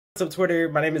What's up, Twitter?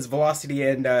 My name is Velocity,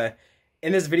 and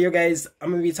in this video, guys, I'm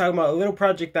going to be talking about a little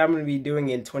project that I'm going to be doing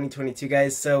in 2022,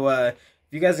 guys. So if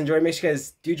you guys enjoy, make sure you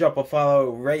guys do drop a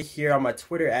follow right here on my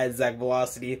Twitter at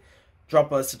ZachVelocity.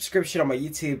 Drop a subscription on my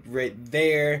YouTube right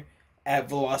there at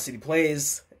Velocity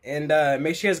Plays. And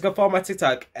make sure you guys go follow my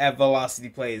TikTok at Velocity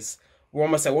Plays. We're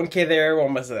almost at 1K there. We're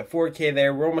almost at 4K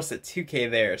there. We're almost at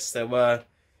 2K there. So,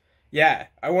 yeah,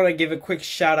 I want to give a quick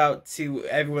shout out to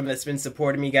everyone that's been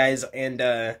supporting me, guys, and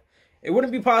it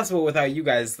wouldn't be possible without you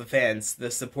guys, the fans, the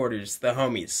supporters, the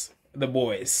homies, the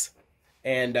boys.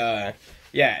 And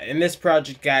yeah, in this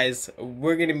project, guys,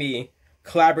 we're going to be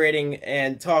collaborating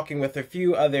and talking with a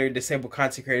few other disabled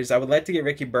content creators. I would like to get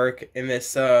Ricky Burke in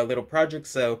this little project,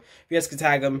 so if you guys could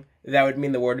tag him, that would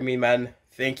mean the world to me, man.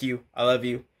 Thank you. I love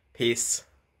you. Peace.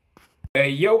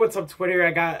 Yo, what's up, Twitter?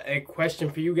 I got a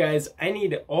question for you guys. I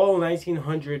need all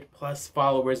 1,900 plus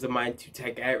followers of mine to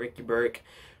tag at Ricky Burke.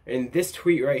 And this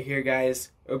tweet right here,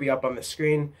 guys, it'll be up on the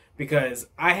screen because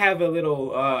I have a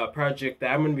little project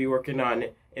that I'm going to be working on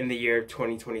in the year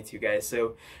 2022, guys.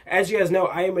 So, as you guys know,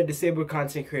 I am a disabled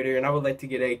content creator, and I would like to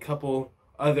get a couple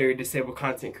other disabled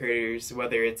content creators,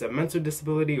 whether it's a mental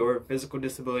disability or a physical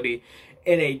disability,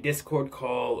 in a Discord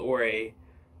call or a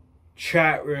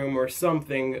chat room or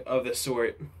something of the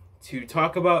sort to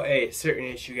talk about a certain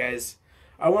issue, guys.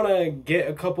 I want to get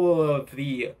a couple of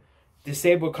the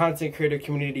disabled content creator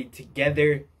community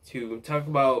together to talk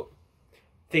about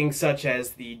things such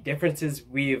as the differences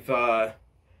we've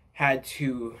had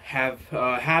to have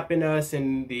happen to us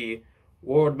in the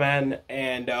world, man,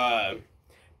 and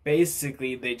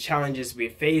basically the challenges we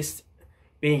faced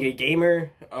being a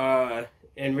gamer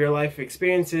in real life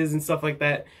experiences and stuff like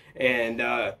that. And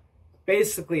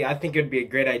basically, I think it would be a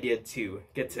great idea to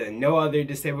get to know other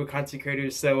disabled content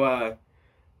creators. So,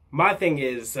 my thing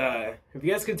is, if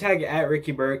you guys could tag at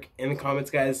Ricky Burke in the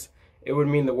comments, guys, it would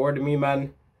mean the world to me,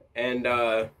 man.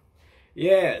 And,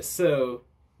 yeah, so,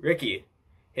 Ricky,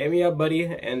 hit me up, buddy,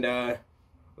 and,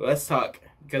 let's talk.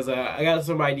 Because, I got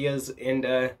some ideas,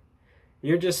 and,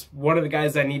 you're just one of the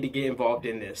guys I need to get involved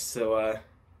in this. So,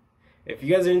 if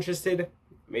you guys are interested,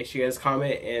 make sure you guys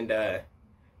comment, and,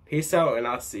 peace out, and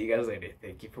I'll see you guys later.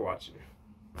 Thank you for watching.